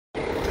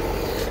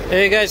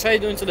Hey guys, how you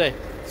doing today?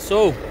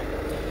 So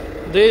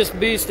this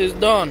beast is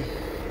done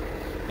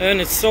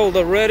and it's sold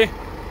already.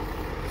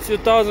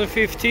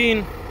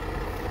 2015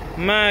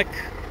 Mack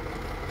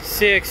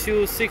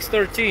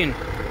CXU613.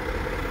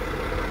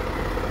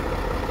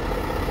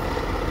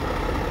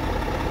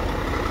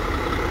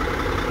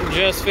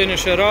 Just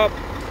finished it up.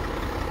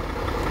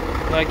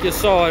 Like you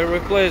saw, I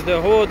replaced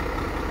the hood,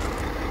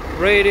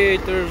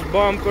 radiators,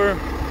 bumper,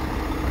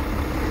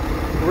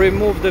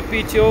 removed the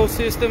PTO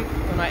system,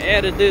 and I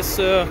added this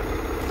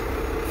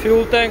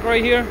fuel tank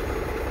right here.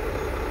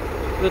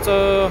 It's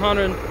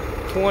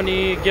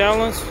 120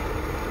 gallons,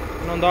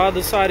 and on the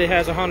other side it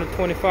has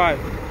 125.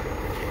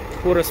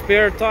 Put a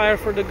spare tire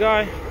for the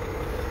guy.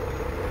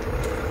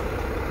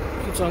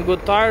 Put some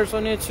good tires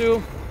on it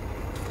too.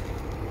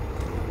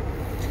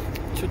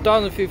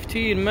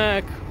 2015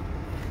 Mack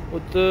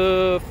with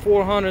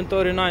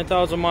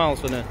 439,000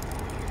 miles on it.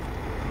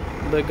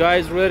 The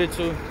guy's ready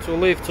to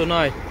leave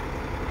tonight.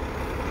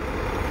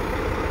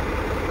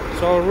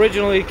 So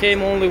originally it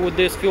came only with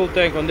this fuel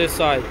tank on this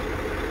side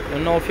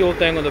and no fuel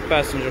tank on the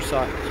passenger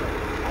side. So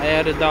I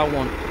added that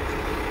one.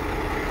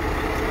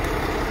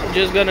 I'm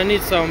just gonna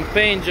need some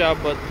paint job,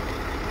 but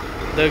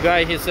the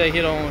guy, he said he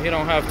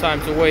don't have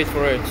time to wait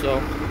for it, so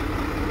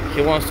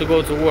he wants to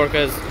go to work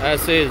as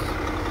is.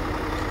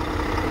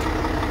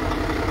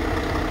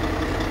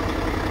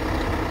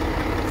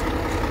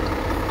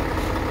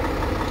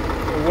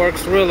 It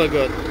works really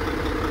good.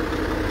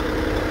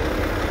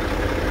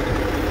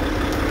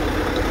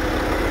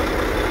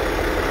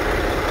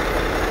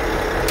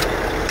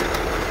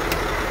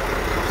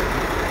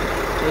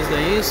 There's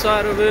the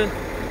inside of it.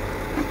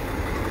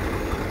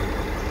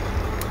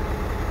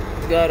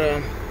 It's got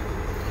a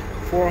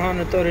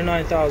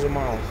 439,000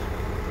 miles.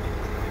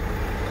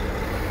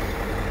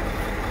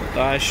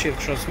 The I-shift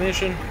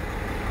transmission,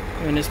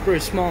 and it's pretty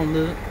small in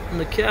the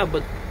cab,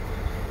 but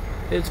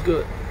it's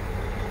good.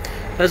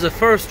 As a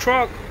first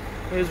truck,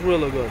 it's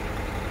really good.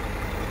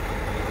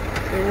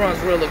 It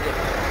runs really good.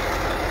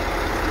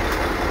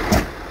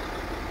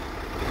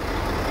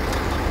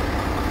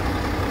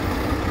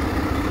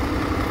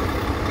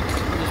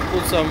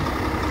 Put some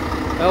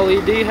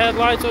LED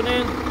headlights on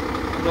it.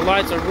 The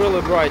lights are really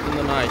bright in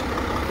the night.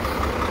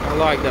 I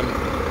like them.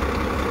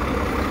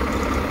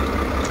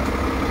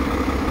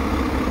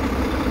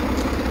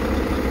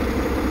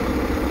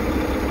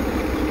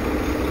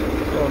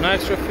 So an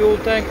extra fuel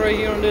tank right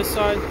here on this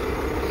side.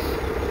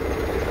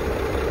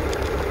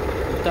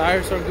 The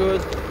tires are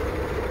good.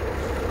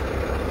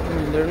 I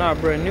mean, they're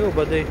not brand new,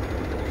 but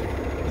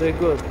they're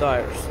good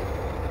tires.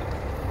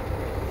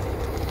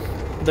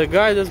 The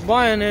guy that's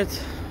buying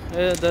it,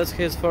 that's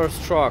his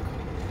first truck.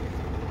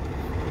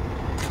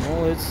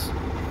 Well, it's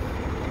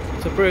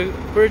a pretty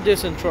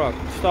decent truck.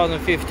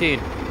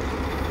 2015.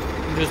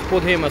 Just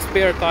put him a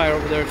spare tire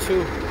over there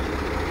too,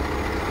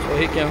 so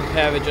he can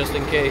have it just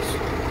in case.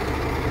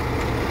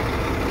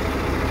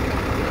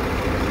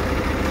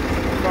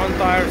 Front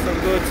tires are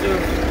good too.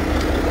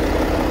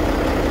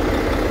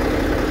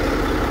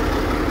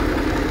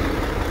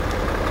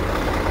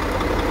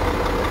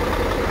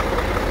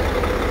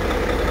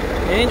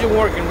 The engine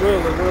working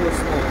really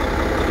smooth.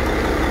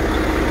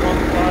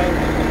 Front tire,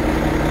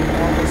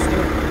 almost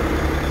new.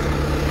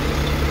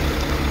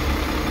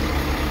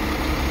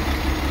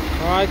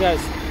 Alright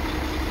guys,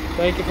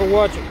 thank you for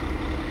watching.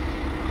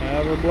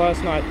 Have a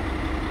blessed night.